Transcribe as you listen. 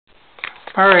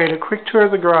Alright, a quick tour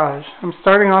of the garage. I'm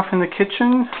starting off in the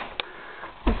kitchen.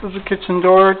 This is the kitchen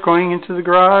door going into the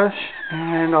garage,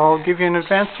 and I'll give you an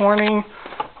advance warning.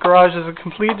 Garage is a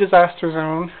complete disaster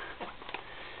zone.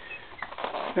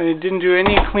 I didn't do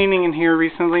any cleaning in here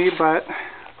recently, but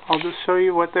I'll just show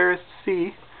you what there is to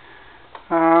see.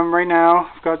 Right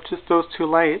now I've got just those two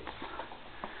lights,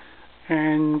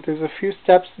 and there's a few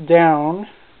steps down.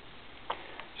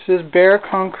 This is bare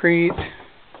concrete.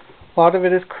 A lot of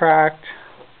it is cracked.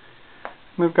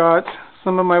 We've got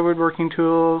some of my woodworking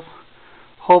tools,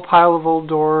 a whole pile of old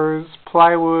doors,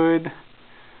 plywood,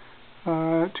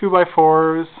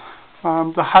 2x4s,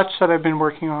 the hutch that I've been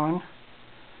working on,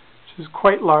 which is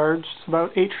quite large. It's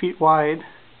about 8 feet wide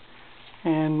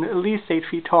and at least 8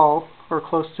 feet tall, or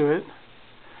close to it.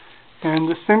 And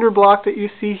the cinder block that you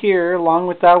see here, along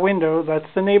with that window,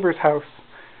 that's the neighbor's house.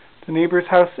 The neighbor's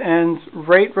house ends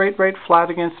right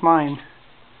flat against mine.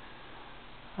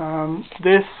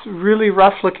 This really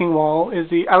rough looking wall is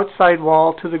the outside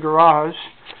wall to the garage,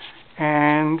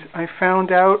 and I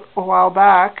found out a while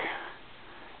back,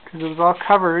 because it was all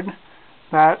covered,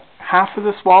 that half of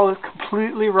this wall is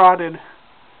completely rotted.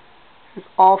 It's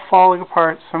all falling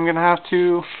apart, so I'm going to have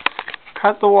to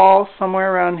cut the wall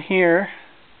somewhere around here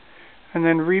and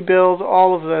then rebuild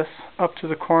all of this up to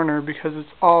the corner because it's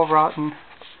all rotten.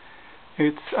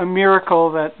 It's a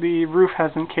miracle that the roof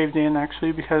hasn't caved in,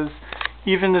 actually, because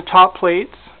even the top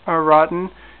plates are rotten,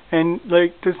 and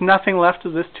there's nothing left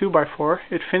of this 2x4.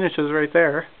 It finishes right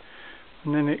there,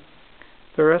 and then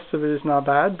the rest of it is not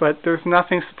bad, but there's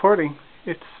nothing supporting.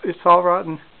 It's all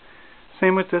rotten.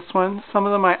 Same with this one. Some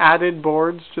of them I added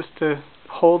boards just to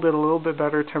hold it a little bit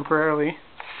better temporarily.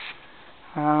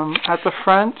 At the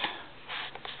front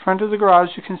of the garage,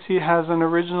 you can see it has an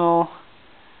original,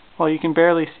 well, you can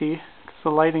barely see because the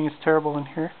lighting is terrible in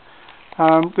here.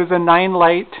 There's a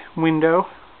 9-light window,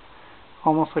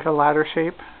 almost like a ladder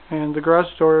shape, and the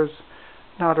garage door is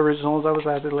not original, that was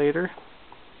added later.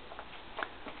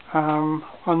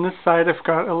 On this side I've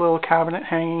got a little cabinet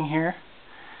hanging here,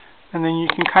 and then you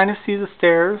can kind of see the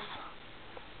stairs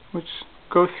which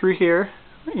go through here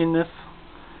in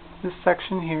this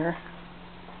section here.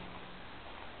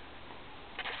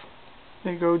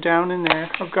 They go down in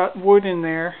there. I've got wood in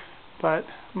there, but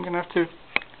I'm going to have to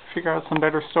figure out some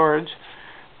better storage.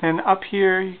 Then up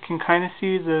here you can kind of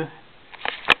see there's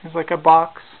like a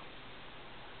box.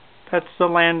 That's the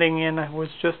landing in I was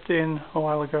just in a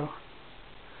while ago.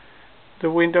 The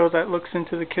window that looks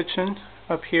into the kitchen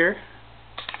up here.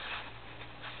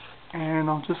 And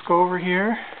I'll just go over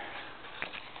here.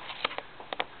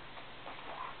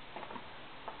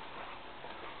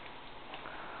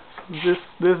 So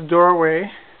this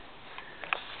doorway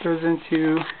goes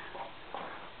into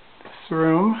this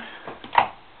room.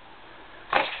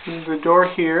 There's a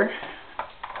door here.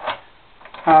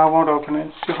 I won't open it.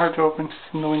 It's too hard to open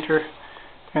in the winter,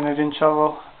 and I didn't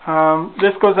shovel.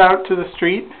 This goes out to the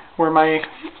street where my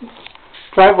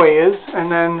driveway is, and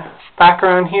then back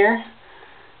around here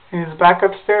is back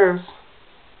upstairs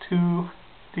to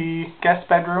the guest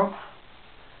bedroom.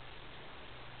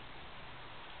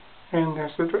 And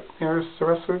there's the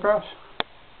rest of the garage.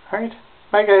 Alright,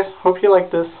 bye guys. Hope you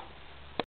like this.